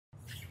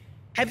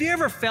Have you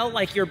ever felt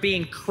like you're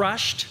being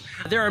crushed?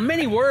 There are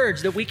many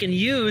words that we can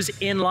use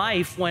in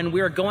life when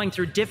we're going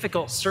through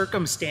difficult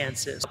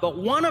circumstances. But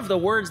one of the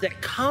words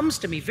that comes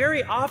to me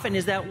very often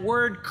is that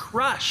word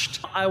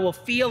crushed. I will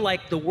feel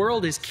like the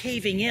world is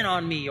caving in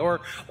on me, or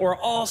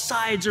all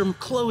sides are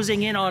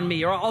closing in on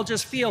me, or I'll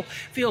just feel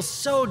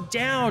so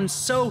down,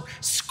 so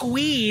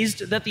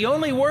squeezed that the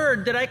only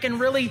word that I can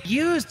really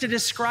use to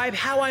describe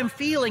how I'm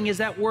feeling is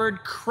that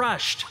word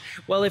crushed.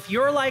 Well, if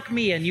you're like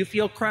me and you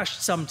feel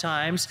crushed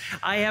sometimes,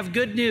 I have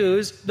good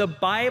news. The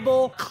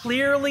Bible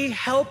clearly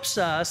helps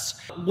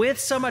us with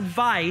some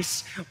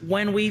advice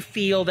when we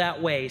feel that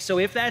way. So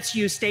if that's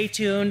you, stay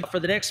tuned for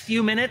the next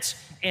few minutes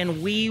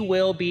and we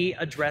will be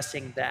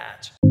addressing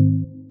that.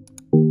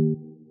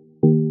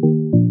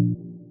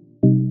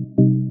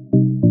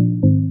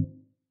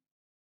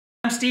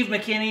 I'm Steve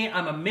McKinney.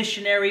 I'm a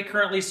missionary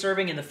currently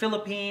serving in the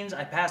Philippines.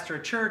 I pastor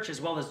a church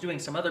as well as doing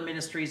some other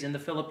ministries in the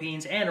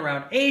Philippines and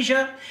around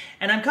Asia.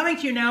 And I'm coming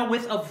to you now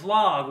with a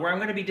vlog where I'm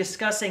going to be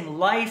discussing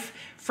life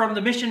from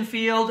the mission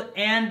field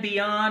and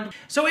beyond.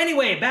 So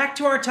anyway, back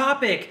to our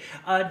topic.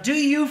 Do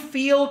you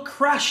feel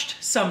crushed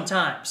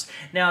sometimes?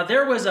 Now,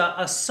 there was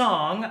a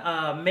song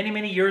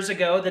many years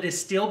ago that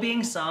is still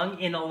being sung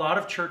in a lot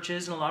of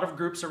churches and a lot of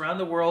groups around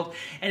the world,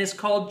 and it's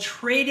called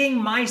Trading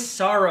My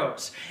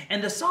Sorrows.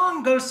 And the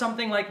song goes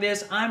something like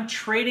this: I'm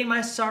trading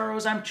my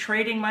sorrows, I'm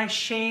trading my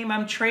shame,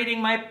 I'm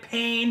trading my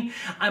pain,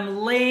 I'm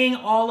laying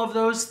all of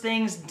those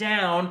things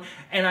down,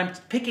 and I'm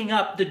picking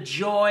up the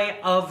joy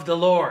of the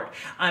Lord.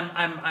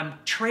 I'm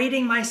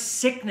trading my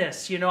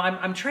sickness, you know,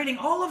 I'm trading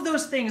all of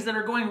those things that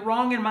are going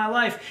wrong in my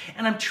life,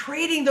 and I'm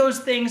trading those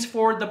things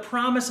for the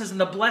promises and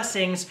the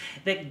blessings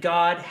that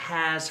God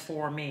has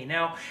for me.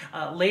 Now,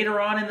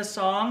 later on in the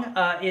song,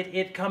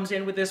 it comes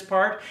in with this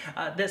part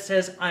that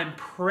says, I'm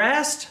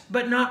pressed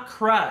but not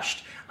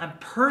crushed. I'm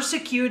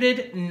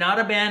persecuted, not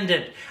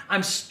abandoned.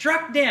 I'm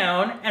struck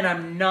down, and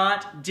I'm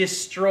not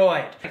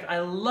destroyed. I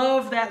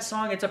love that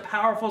song. It's a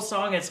powerful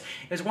song. It's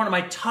one of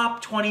my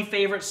top 20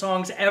 favorite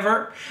songs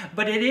ever,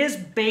 but it is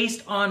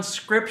based on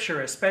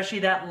Scripture, especially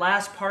that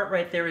last part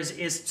right there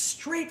is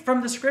straight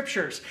from the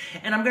Scriptures.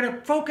 And I'm going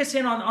to focus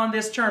in on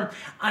this term.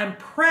 I'm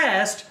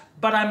pressed,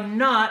 but I'm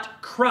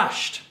not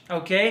crushed,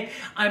 okay?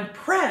 I'm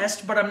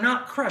pressed, but I'm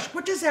not crushed.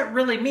 What does that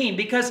really mean?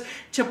 Because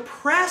to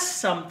press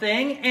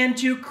something and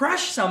to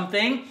crush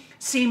something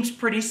seems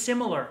pretty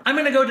similar. I'm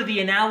going to go to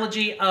the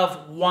analogy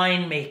of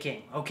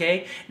winemaking,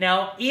 okay?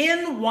 Now,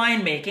 in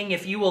winemaking,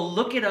 if you will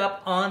look it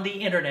up on the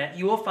internet,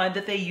 you will find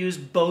that they use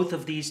both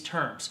of these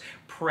terms,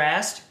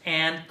 pressed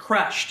and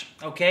crushed,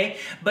 okay?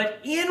 But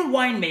in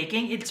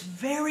winemaking, it's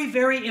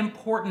very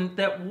important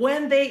that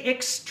when they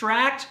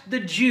extract the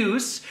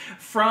juice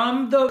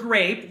from the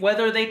grape,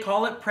 whether they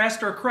call it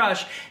pressed or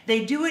crushed,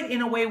 they do it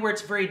in a way where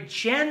it's very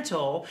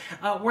gentle,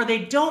 where they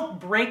don't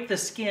break the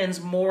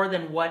skins more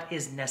than what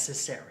is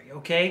necessary,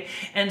 okay?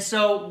 And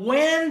so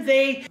when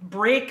they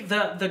break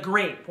the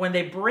grape, when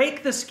they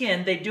break the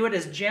skin, they do it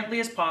as gently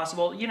as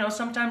possible. You know,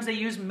 sometimes they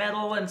use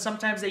metal, and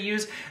sometimes they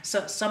use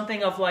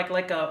something of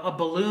like a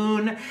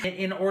balloon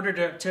in order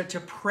to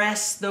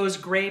press those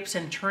grapes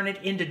and turn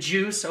it into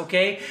juice,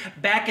 okay?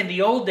 Back in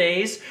the old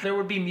days, there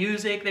would be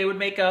music. They would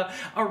make a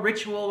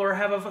ritual or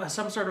have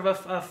some sort of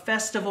a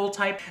festival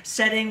type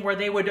setting where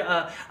they would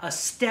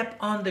step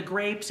on the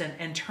grapes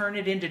and turn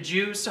it into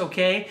juice,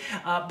 okay?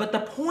 But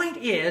the point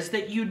is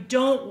that you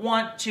don't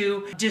want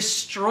to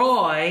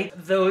destroy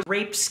those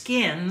grape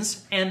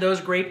skins and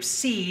those grape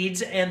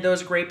seeds and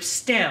those grape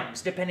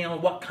stems, depending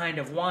on what kind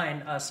of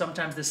wine.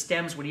 Sometimes the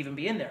stems would even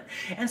be in there.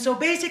 And so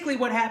basically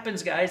what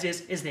happens, guys,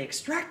 is they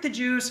extract the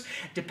juice.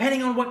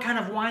 Depending on what kind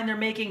of wine they're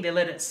making, they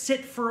let it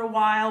sit for a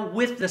while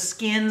with the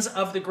skins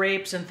of the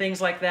grapes and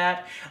things like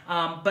that.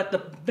 But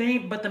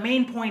the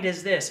main point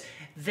is this: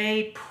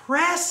 they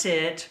press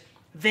it,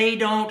 they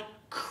don't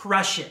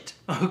crush it,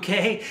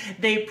 okay?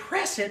 They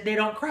press it, they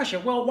don't crush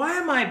it. Well, why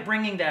am I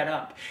bringing that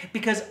up?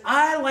 Because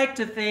I like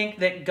to think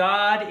that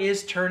God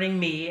is turning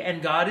me,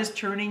 and God is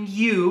turning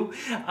you,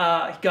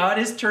 God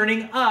is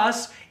turning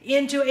us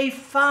into a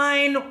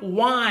fine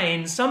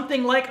wine,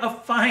 something like a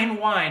fine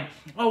wine,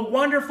 a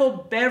wonderful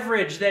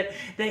beverage that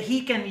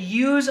He can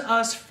use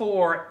us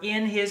for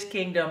in His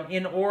kingdom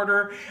in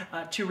order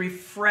to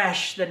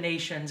refresh the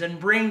nations and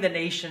bring the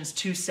nations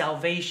to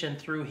salvation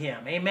through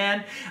Him.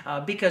 Amen?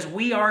 Because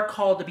we are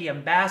called to be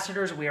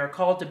ambassadors. We are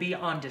called to be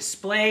on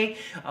display.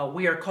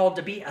 We are called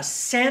to be a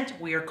scent.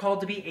 We are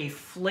called to be a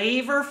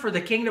flavor for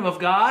the kingdom of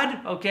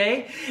God,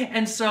 okay?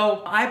 And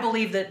so I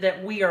believe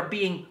that we are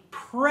being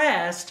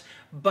pressed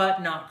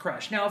but not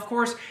crushed. Now, of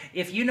course,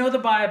 if you know the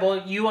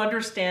Bible, you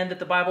understand that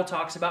the Bible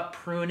talks about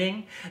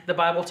pruning. The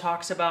Bible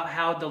talks about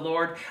how the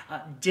Lord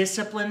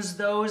disciplines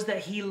those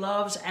that He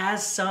loves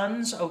as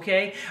sons,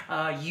 okay?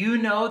 You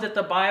know that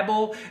the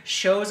Bible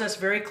shows us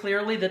very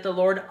clearly that the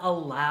Lord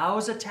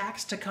allows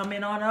attacks to come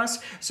in on us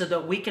so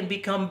that we can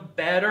become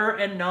better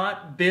and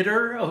not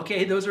bitter,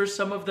 okay? Those are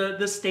some of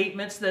the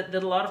statements that a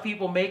lot of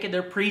people make in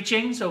their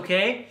preachings,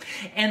 okay?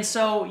 And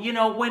so, you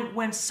know,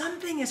 when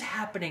something is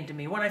happening to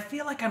me, when I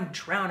feel like I'm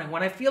drowning,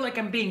 when I feel like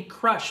I'm being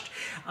crushed.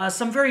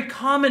 Some very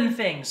common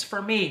things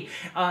for me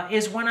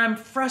is when I'm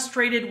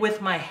frustrated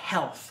with my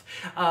health,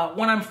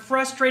 when I'm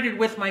frustrated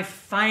with my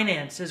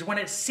finances, when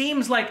it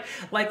seems like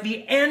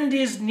the end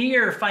is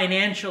near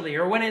financially,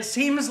 or when it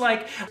seems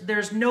like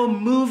there's no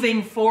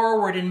moving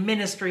forward in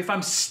ministry, if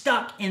I'm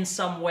stuck in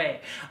some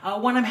way,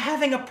 when I'm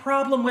having a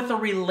problem with a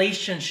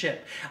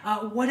relationship,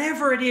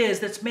 whatever it is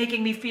that's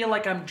making me feel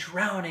like I'm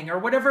drowning, or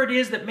whatever it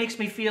is that makes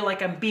me feel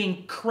like I'm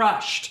being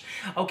crushed,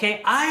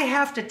 okay, I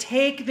have to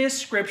take this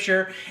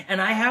scripture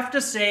and I have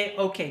to say,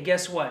 okay,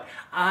 guess what?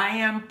 I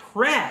am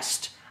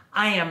pressed.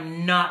 I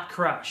am not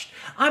crushed.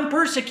 I'm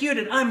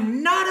persecuted.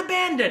 I'm not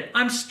abandoned.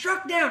 I'm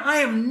struck down. I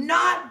am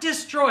not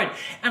destroyed.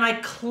 And I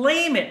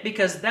claim it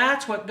because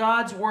that's what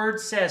God's word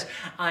says.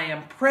 I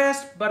am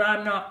pressed, but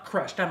I'm not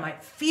crushed. I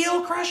might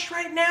feel crushed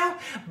right now,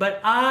 but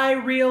I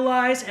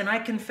realize and I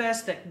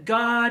confess that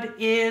God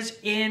is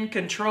in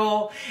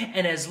control.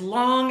 And as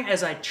long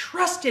as I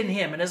trust in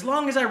Him, and as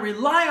long as I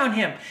rely on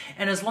Him,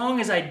 and as long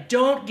as I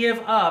don't give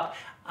up,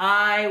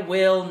 I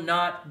will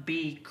not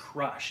be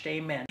crushed.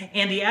 Amen.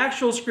 And the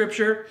actual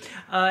scripture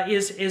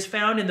is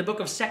found in the book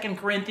of 2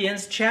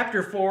 Corinthians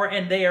chapter 4,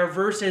 and they are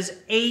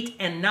verses 8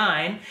 and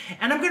 9.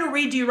 And I'm going to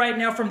read to you right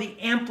now from the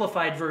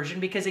Amplified Version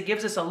because it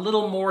gives us a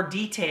little more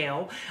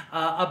detail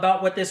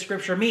about what this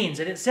scripture means.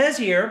 And it says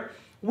here,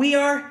 we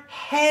are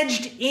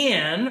hedged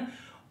in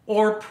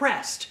or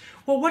pressed.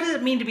 Well, what does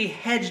it mean to be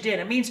hedged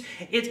in? It means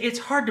it's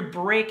hard to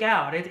break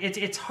out.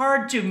 It's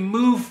hard to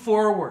move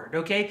forward,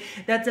 okay?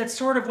 That's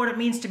sort of what it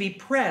means to be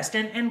pressed.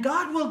 And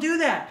God will do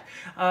that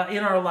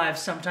in our lives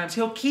sometimes.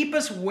 He'll keep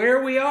us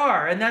where we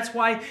are. And that's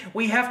why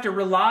we have to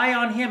rely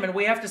on Him. And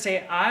we have to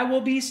say, I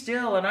will be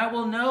still and I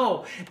will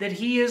know that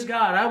He is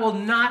God. I will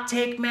not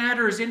take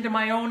matters into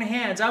my own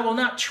hands. I will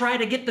not try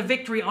to get the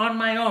victory on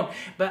my own.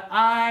 But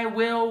I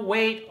will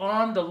wait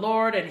on the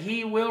Lord and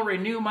He will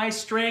renew my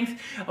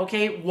strength,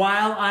 okay,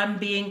 while I'm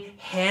being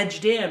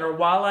hedged in or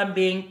while I'm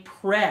being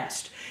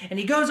pressed. And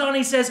he goes on,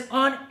 he says,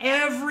 on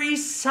every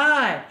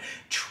side,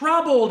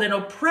 troubled and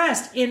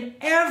oppressed in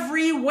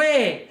every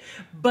way,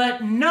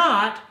 but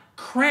not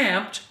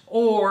cramped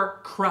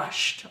or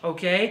crushed,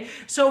 okay?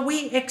 So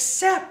we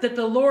accept that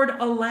the Lord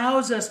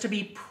allows us to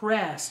be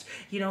pressed,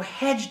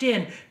 hedged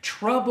in,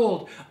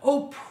 troubled,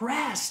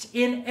 oppressed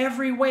in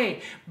every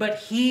way. But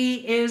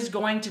He is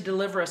going to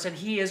deliver us and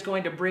He is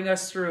going to bring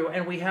us through.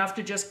 And we have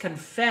to just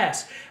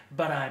confess,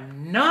 but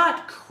I'm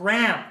not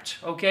cramped,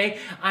 okay?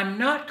 I'm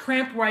not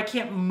cramped where I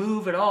can't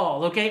move at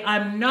all, okay?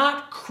 I'm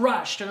not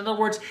crushed. In other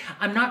words,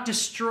 I'm not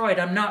destroyed.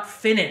 I'm not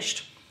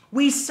finished.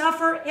 We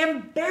suffer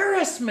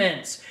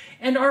embarrassments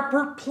and are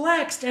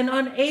perplexed and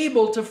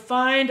unable to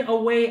find a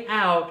way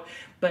out,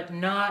 but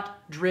not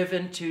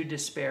driven to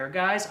despair.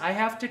 Guys, I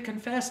have to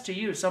confess to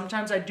you,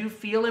 sometimes I do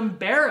feel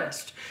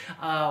embarrassed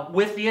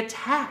with the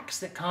attacks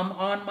that come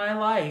on my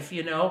life,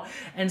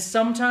 and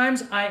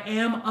sometimes I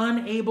am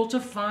unable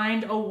to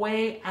find a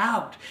way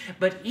out.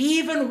 But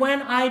even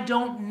when I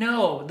don't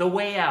know the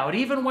way out,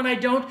 even when I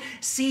don't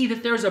see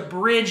that there's a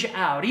bridge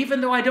out,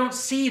 even though I don't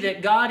see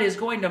that God is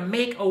going to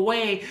make a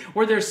way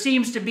where there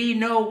seems to be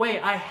no way,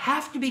 I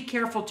have to be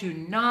careful to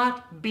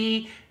not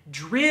be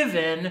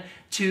driven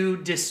to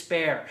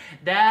despair.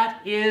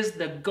 That is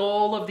the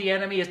goal of the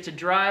enemy, is to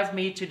drive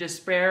me to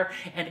despair.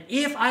 And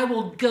if I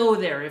will go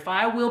there, if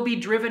I will be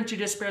driven to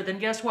despair, then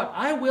guess what?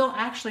 I will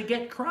actually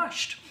get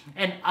crushed.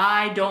 And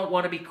I don't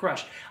want to be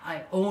crushed.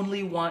 I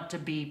only want to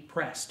be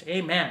pressed.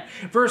 Amen.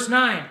 Verse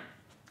 9.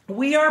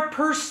 We are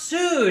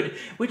pursued,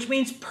 which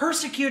means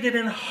persecuted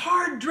and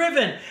hard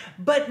driven,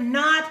 but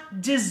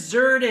not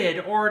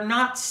deserted or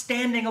not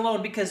standing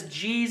alone, because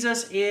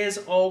Jesus is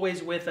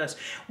always with us.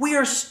 We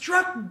are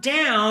struck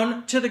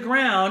down to the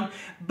ground,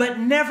 but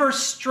never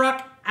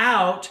struck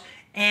out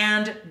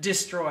and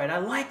destroyed. I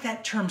like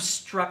that term,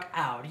 struck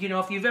out.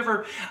 If you've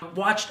ever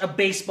watched a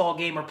baseball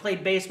game or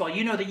played baseball,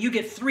 you know that you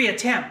get 3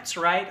 attempts,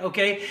 right?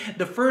 Okay,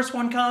 the first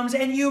one comes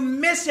and you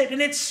miss it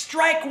and it's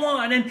strike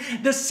 1, and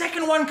the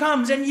second one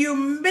comes and you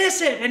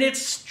miss it and it's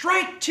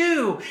strike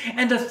 2,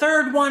 and the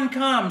third one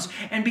comes,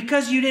 and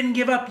because you didn't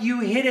give up,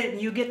 you hit it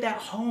and you get that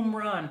home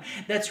run.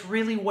 That's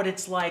really what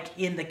it's like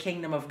in the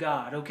kingdom of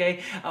God,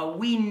 okay?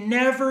 We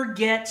never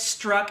get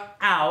struck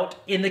out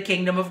in the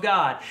kingdom of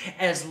God.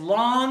 As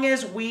long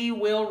as we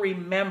will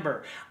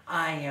remember,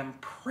 I am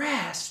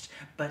pressed,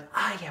 but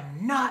I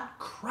am not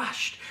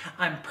crushed.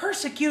 I'm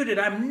persecuted.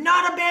 I'm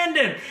not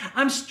abandoned.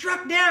 I'm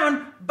struck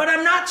down, but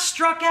I'm not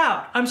struck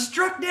out. I'm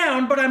struck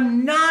down, but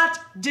I'm not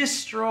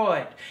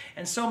destroyed.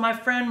 And so, my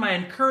friend, my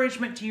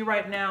encouragement to you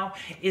right now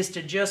is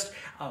to just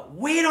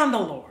wait on the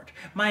Lord.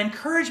 My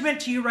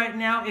encouragement to you right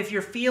now, if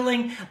you're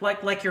feeling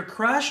like you're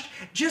crushed,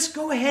 just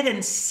go ahead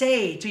and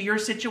say to your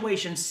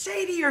situation,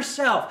 say to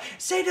yourself,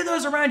 say to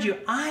those around you,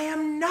 I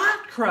am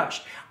not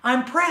crushed.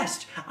 I'm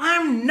pressed.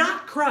 I'm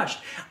not crushed.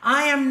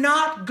 I am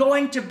not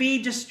going to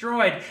be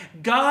destroyed.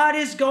 God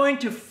is going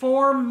to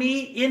form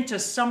me into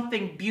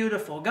something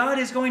beautiful. God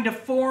is going to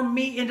form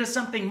me into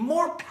something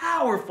more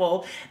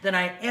powerful than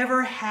I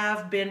ever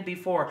have been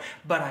before.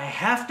 But I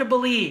have to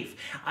believe.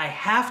 I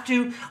have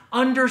to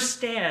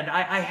understand.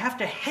 I have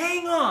to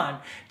hang on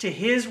to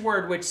His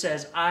word, which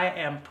says, I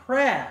am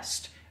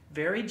pressed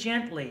very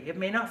gently. It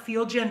may not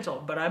feel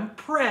gentle, but I'm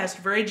pressed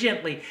very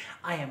gently.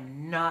 I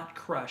am not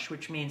crushed,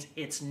 which means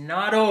it's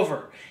not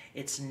over.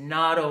 It's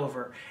not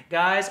over.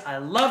 Guys, I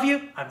love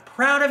you. I'm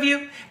proud of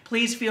you.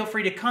 Please feel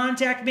free to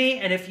contact me.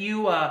 And if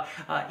you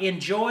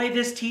enjoy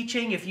this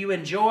teaching, if you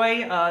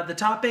enjoy the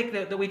topic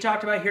that we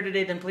talked about here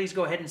today, then please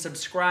go ahead and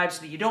subscribe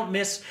so that you don't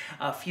miss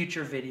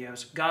future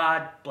videos.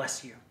 God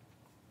bless you.